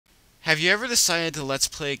Have you ever decided to let's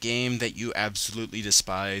play a game that you absolutely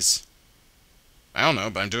despise? I don't know,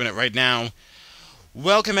 but I'm doing it right now.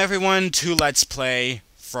 Welcome everyone to Let's Play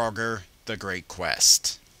Frogger the Great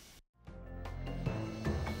Quest.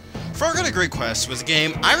 Frogger the Great Quest was a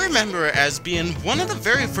game I remember as being one of the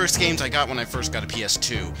very first games I got when I first got a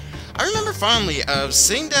PS2. I remember fondly of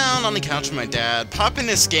sitting down on the couch with my dad, popping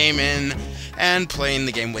this game in, and playing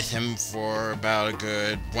the game with him for about a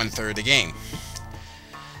good one-third of the game.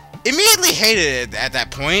 Immediately hated it at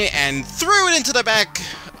that point and threw it into the back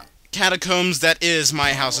catacombs that is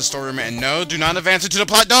my house's storeroom. And no, do not advance it to the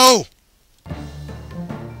plot. No!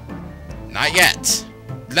 Not yet.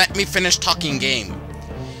 Let me finish talking game.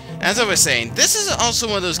 As I was saying, this is also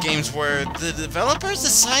one of those games where the developers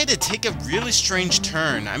decide to take a really strange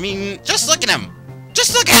turn. I mean, just look at him!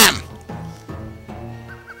 Just look at him!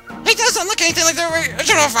 He doesn't look anything like the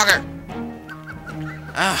original fucker!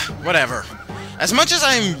 Whatever. As much as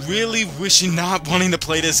I'm really wishing not wanting to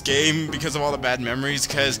play this game because of all the bad memories,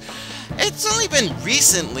 because it's only been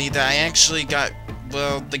recently that I actually got,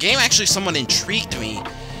 well, the game actually somewhat intrigued me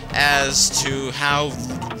as to how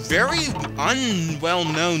very unwell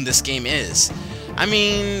known this game is. I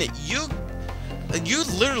mean, you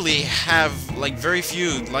literally have, like, very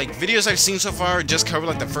few, like, videos I've seen so far just cover,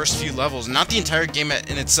 like, the first few levels, not the entire game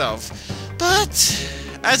in itself, but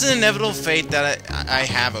as an inevitable fate that I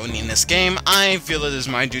have owning this game, I feel it is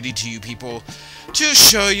my duty to you people to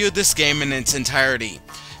show you this game in its entirety.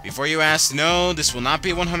 Before you ask, no, this will not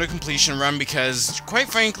be a 100 completion run because, quite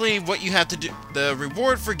frankly, what you have to do, the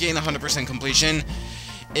reward for getting 100% completion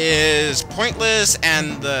is pointless,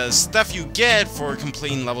 and the stuff you get for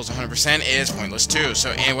completing levels 100% is pointless too.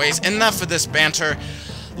 So anyways, enough of this banter.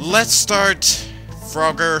 Let's start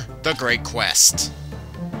Frogger the Great Quest.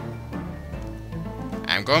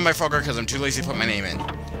 I'm going by Frogger because I'm too lazy to put my name in.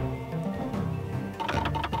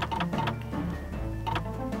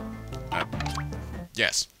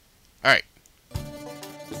 Yes. Alright.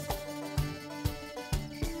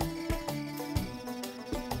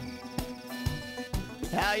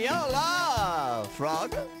 How y'all,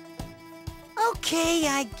 Frogger? Okay,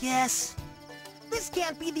 I guess. This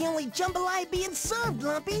can't be the only jambalaya being served,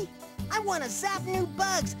 Lumpy. I want to zap new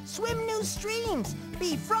bugs, swim new streams,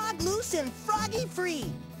 be frog loose and froggy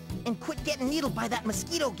free, and quit getting needled by that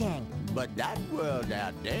mosquito gang. But that world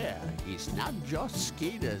out there is not just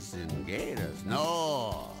skeeters and gators.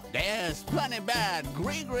 No, there's plenty bad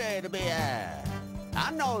gree-gree to be had.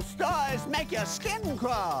 I know stories make your skin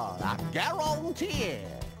crawl, I guarantee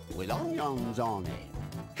it, with onions on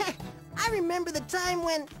it. I remember the time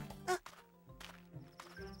when...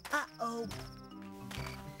 Uh-oh.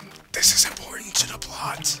 This is important to the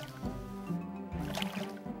plot.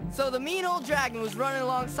 So the mean old dragon was running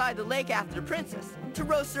alongside the lake after the princess to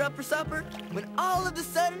roast her up for supper, when all of a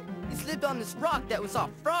sudden he slipped on this rock that was all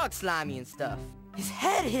frog slimy and stuff. His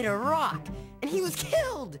head hit a rock and he was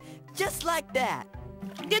killed, just like that.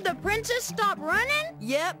 Did the princess stop running?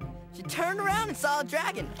 Yep, she turned around and saw a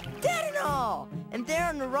dragon, dead and all. And there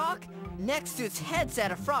on the rock, next to its head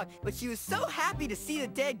sat a frog, but she was so happy to see the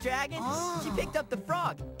dead dragon, she picked up the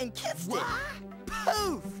frog and kissed it.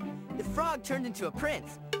 Poof! The frog turned into a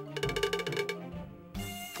prince.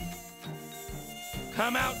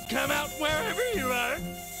 Come out, wherever you are,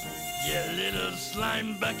 you little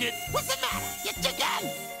slime bucket. What's the matter? You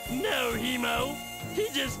chicken? No, Hemo. He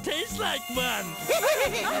just tastes like one.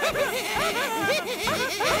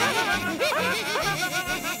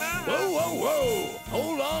 Whoa.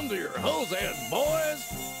 Hold on to your hose ends, boys.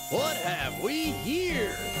 What have we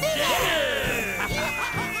here? Yeah!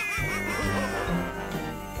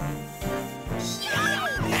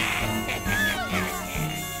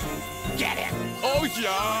 Get him! Oh,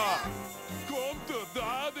 yeah! Come to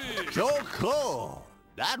daddy! So cool.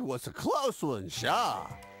 That was a close one, sure.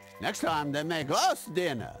 Next time they make us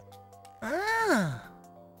dinner.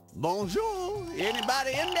 Bonjour.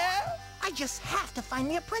 Anybody in there? I just have to find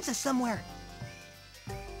me a princess somewhere.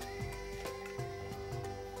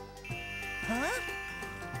 Huh?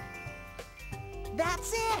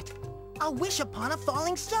 That's it! A wish upon a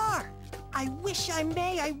falling star. I wish I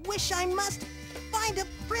may, I wish I must find a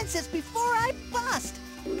princess before I bust.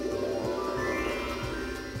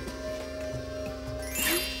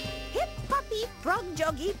 Hip poppy, frog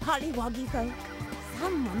joggy, pollywoggy folk.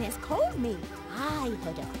 Someone has called me. I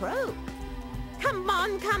heard a crow. Come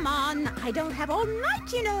on, I don't have all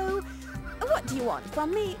night, you know. What do you want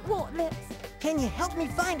from me, Wartlips? Can you help me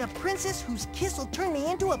find a princess whose kiss will turn me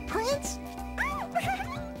into a prince?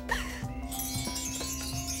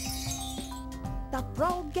 The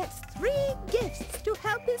frog gets 3 gifts to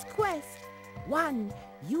help his quest. 1,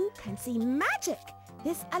 you can see magic.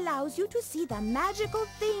 This allows you to see the magical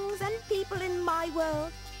things and people in my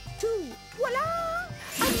world. To, voila!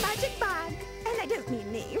 A magic bag. And I don't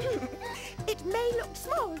mean me. It may look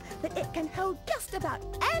small, but it can hold just about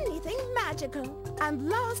anything magical. And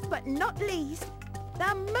last but not least,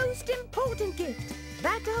 the most important gift,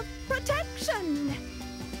 that of protection.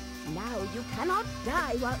 Now you cannot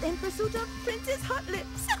die while in pursuit of Princess Hot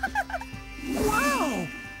Lips. Wow!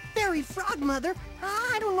 Fairy Frog Mother,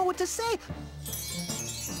 I don't know what to say.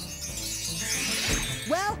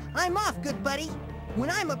 Well, I'm off, good buddy. When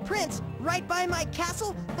I'm a prince, right by my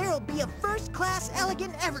castle, there'll be a first-class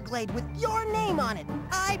elegant Everglade with your name on it.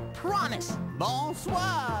 I promise.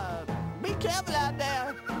 Bonsoir. Be careful out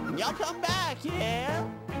there. Y'all come back, yeah?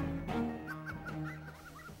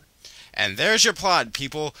 And there's your plot,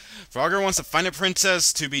 people. Frogger wants to find a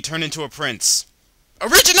princess to be turned into a prince.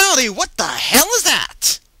 Originality! What the hell is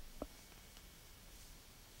that?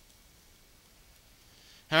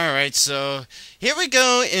 Alright, so here we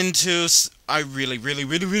go into... I really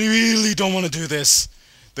don't want to do this.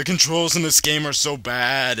 The controls in this game are so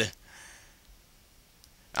bad.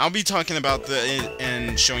 I'll be talking about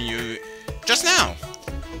and showing you just now.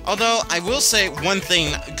 Although, I will say one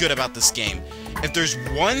thing good about this game. If there's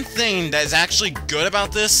one thing that is actually good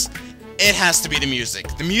about this, it has to be the music.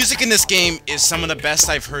 The music in this game is some of the best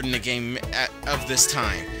I've heard in a game of this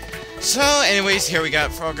time. So, anyways, here we got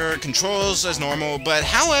Frogger controls as normal, but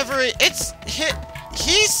however,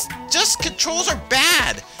 he's just controls are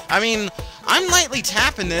bad. I mean, I'm lightly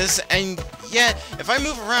tapping this, and yet, if I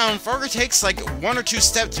move around, Frogger takes like 1 or 2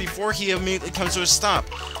 steps before he immediately comes to a stop.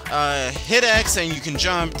 Hit X and you can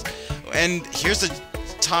jump, and here's the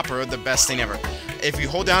topper, the best thing ever. If you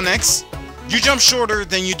hold down X, you jump shorter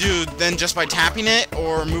than you do than just by tapping it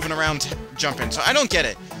or moving around jumping. So I don't get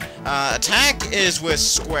it. Attack is with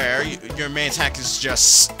square. Your main attack is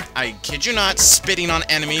just, I kid you not, spitting on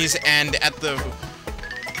enemies and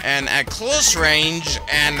at close range,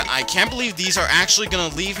 and I can't believe these are actually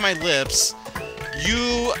gonna leave my lips.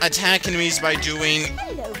 You attack enemies by doing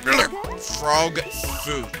frog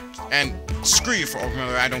food. And screw you, Frog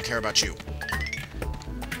Mother, I don't care about you.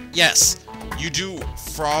 Yes, you do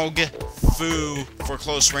frog foo for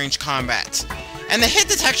close range combat. And the hit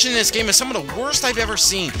detection in this game is some of the worst I've ever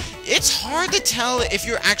seen. It's hard to tell if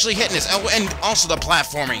you're actually hitting this. Oh, and also the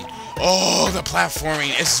platforming. Oh, the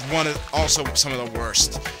platforming is also some of the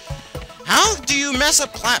worst. How do you mess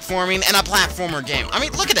up platforming in a platformer game? I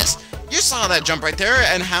mean, look at this. You saw that jump right there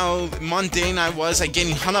and how mundane I was at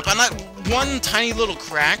getting hung up on that one tiny little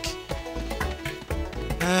crack.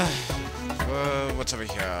 What's over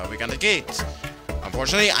here? We got the gate.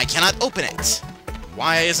 Unfortunately, I cannot open it.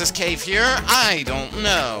 Why is this cave here? I don't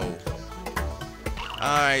know.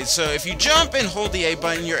 Alright, so if you jump and hold the A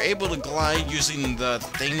button, you're able to glide using the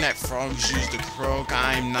thing that frogs use to croak.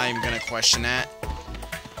 I'm not even gonna question that.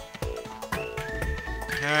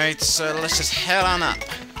 Alright, so let's just head on up.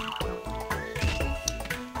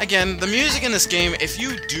 Again, the music in this game, if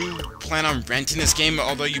you do plan on renting this game,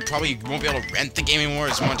 although you probably won't be able to rent the game anymore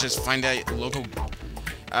as much as find a local...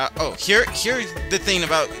 here's the thing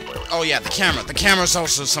about... Oh yeah, the camera. The camera's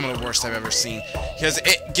also some of the worst I've ever seen. Because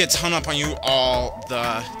it gets hung up on you all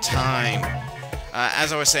the time.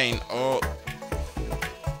 As I was saying,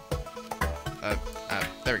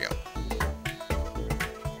 there we go.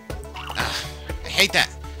 I hate that.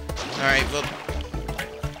 Alright, well...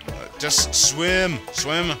 just swim,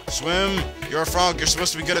 swim, swim. You're a frog, you're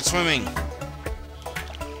supposed to be good at swimming.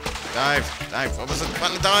 Dive, dive. What was the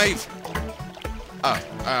button to dive? Oh,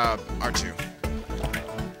 R2.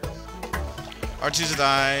 R2's to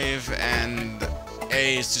dive, and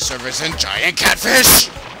A is to service a giant catfish!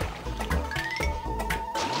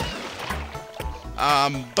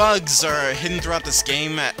 Bugs are hidden throughout this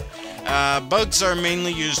game. Bugs are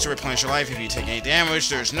mainly used to replenish your life if you take any damage.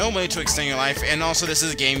 There's no way to extend your life, and also this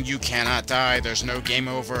is a game you cannot die. There's no game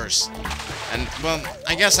overs. And, well,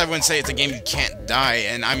 I guess I wouldn't say it's a game you can't die,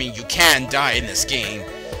 and I mean, you can die in this game.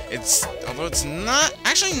 Although it's not,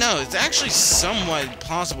 actually no, it's actually somewhat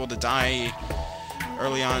possible to die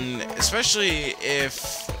early on, especially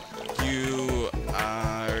if you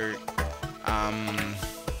are,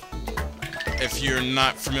 if you're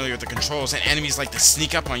not familiar with the controls, and enemies like to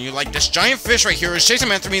sneak up on you, like this giant fish right here is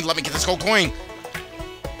chasing after me. Let me get this gold coin.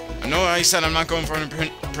 I know I said I'm not going for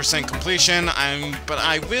 100% completion, but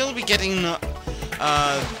I will be getting,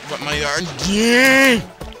 what money are,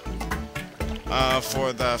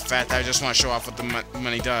 for the fact that I just want to show off what the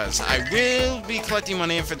money does. I will be collecting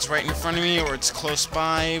money if it's right in front of me or it's close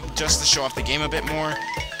by, just to show off the game a bit more.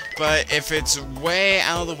 but if it's way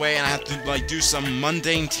out of the way and I have to like do some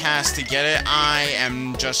mundane task to get it, I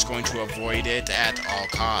am just going to avoid it at all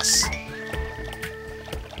costs.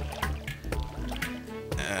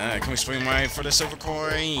 Can we swing right for the silver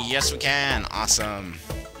coin? Yes, we can. Awesome.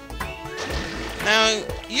 Now,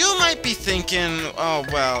 you might be thinking, oh,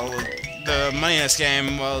 well, the money in this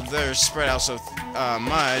game, well, they're spread out so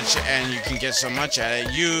much, and you can get so much at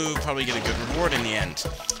it, you probably get a good reward in the end.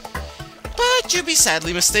 But you'd be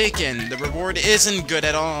sadly mistaken. The reward isn't good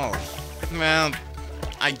at all. Well,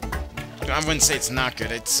 I wouldn't say it's not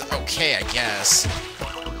good. It's okay, I guess.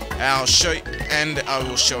 I'll show you, and I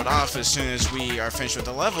will show it off as soon as we are finished with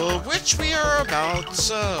the level, which we are about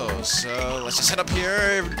so let's just head up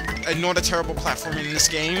here. Ignore the terrible platforming in this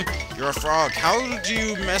game. You're a frog. How do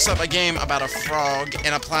you mess up a game about a frog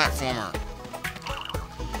and a platformer?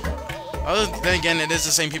 Other than again, it is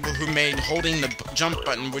the same people who made holding the jump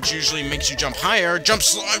button, which usually makes you jump higher, jump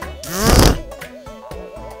slow.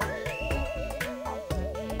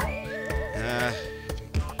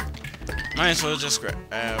 Might as well just grab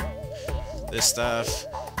this stuff.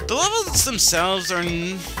 The levels themselves are,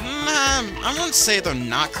 I wouldn't say they're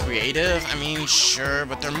not creative. I mean, sure,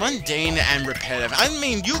 but they're mundane and repetitive. I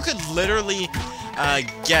mean, you could literally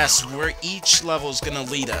guess where each level is gonna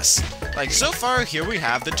lead us. Like, so far, here we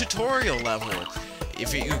have the tutorial level.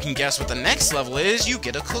 If you can guess what the next level is, you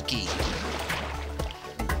get a cookie.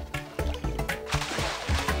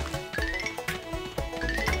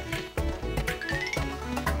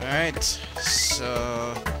 Alright,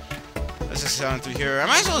 so let's just go on through here. I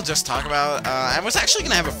might as well just talk about, I was actually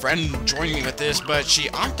going to have a friend join me with this, but she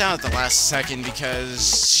opted out at the last second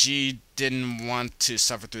because she didn't want to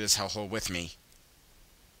suffer through this hellhole with me.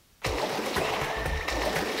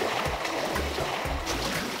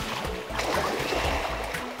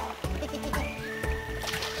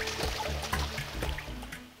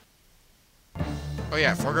 Oh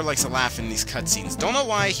yeah, Frogger likes to laugh in these cutscenes. Don't know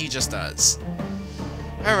why, he just does.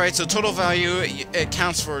 Alright, so total value, it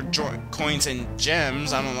counts for coins and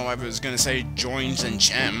gems. I don't know why I was going to say joins and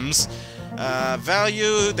gems.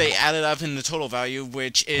 Value, they added up in the total value,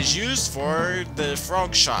 which is used for the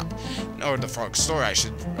frog shop. Or the frog store, I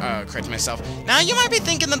should correct myself. Now, you might be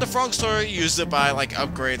thinking that the frog store used it by, like,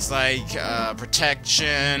 upgrades like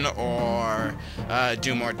protection, or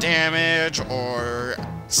do more damage, or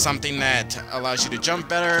something that allows you to jump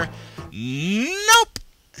better. Nope!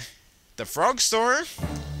 The frog store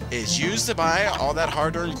is used to buy all that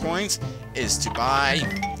hard-earned coins, is to buy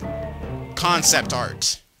concept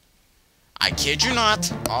art. I kid you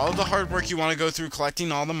not, all the hard work you want to go through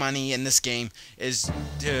collecting all the money in this game is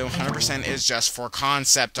 100% is just for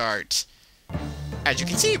concept art. As you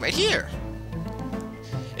can see right here.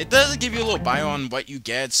 It does give you a little bio on what you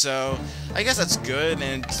get, so I guess that's good,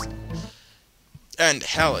 and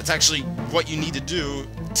hell, it's actually what you need to do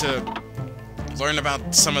to learn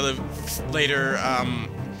about some of the later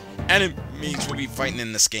enemies we'll be fighting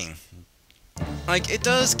in this game. Like, it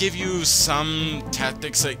does give you some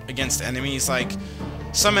tactics against enemies. Like,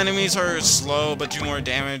 some enemies are slow but do more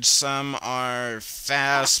damage, some are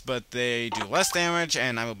fast but they do less damage,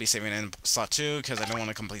 and I will be saving it in slot 2 because I don't want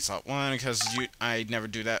to complete slot 1 because I never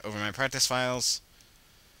do that over my practice files.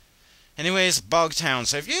 Anyways, Bog Town.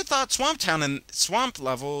 So if you thought Swamp Town and Swamp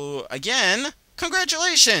level again,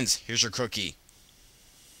 congratulations! Here's your cookie.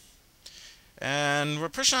 And we're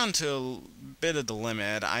pushing on to a bit of the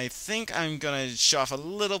limit. I think I'm going to show off a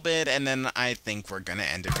little bit, and then I think we're going to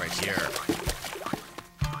end it right here.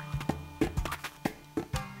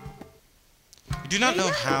 I do not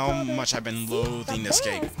know how much I've been loathing this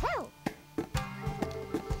game.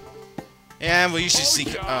 Yeah, we usually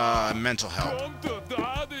seek mental help.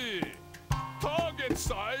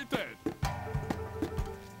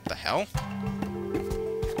 The hell?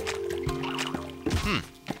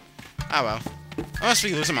 Oh well. I must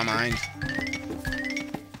be losing my mind.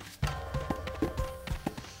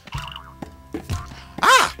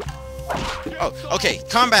 Ah! Oh, okay,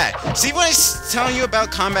 combat. See what I was telling you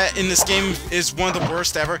about combat in this game is one of the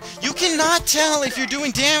worst ever? You cannot tell if you're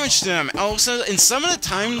doing damage to them. Also, in some of the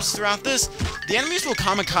times throughout this, the enemies will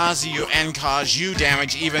kamikaze you and cause you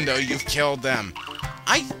damage even though you've killed them.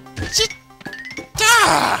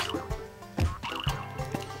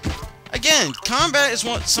 Again, combat is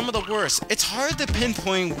some of the worst. It's hard to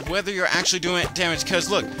pinpoint whether you're actually doing damage,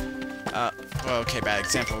 because look, well, okay, bad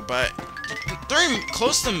example, but during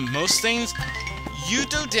close to most things, you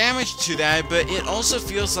do damage to that, but it also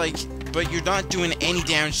feels like, but you're not doing any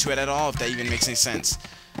damage to it at all, if that even makes any sense.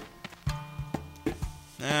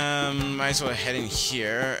 Might as well head in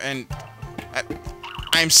here, and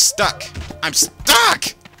I'm stuck. I'm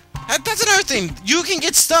stuck! That's another thing. You can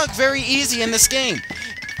get stuck very easy in this game.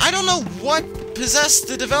 I don't know what possessed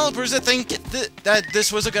the developers to think that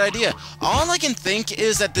this was a good idea. All I can think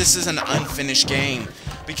is that this is an unfinished game.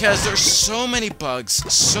 Because there's so many bugs,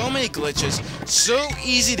 so many glitches, so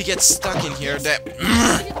easy to get stuck in here that...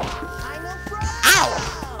 Ow! Ow!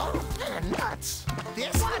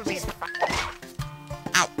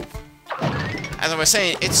 As I was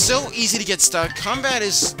saying, it's so easy to get stuck. Combat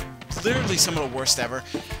is literally some of the worst ever.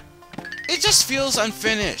 It just feels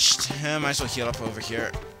unfinished. Might as well heal up over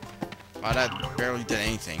here. Wow, that barely did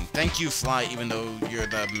anything. Thank you, Fly, even though you're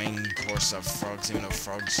the main course of frogs, even though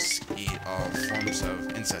frogs eat all forms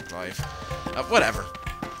of insect life. Whatever.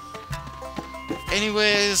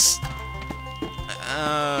 Anyways...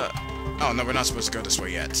 oh, no, we're not supposed to go this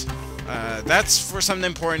way yet. That's for something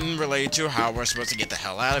important related to how we're supposed to get the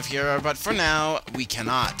hell out of here, but for now, we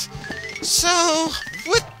cannot. So,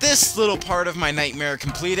 with this little part of my nightmare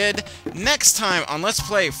completed, next time on Let's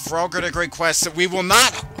Play Frogger the Great Quest, we will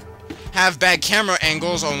not have bad camera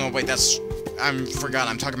angles. Oh no, wait, I forgot,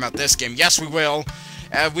 I'm talking about this game. Yes, we will.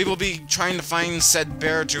 We will be trying to find said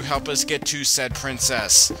bear to help us get to said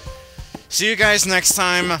princess. See you guys next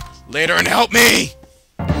time. Later, and help me!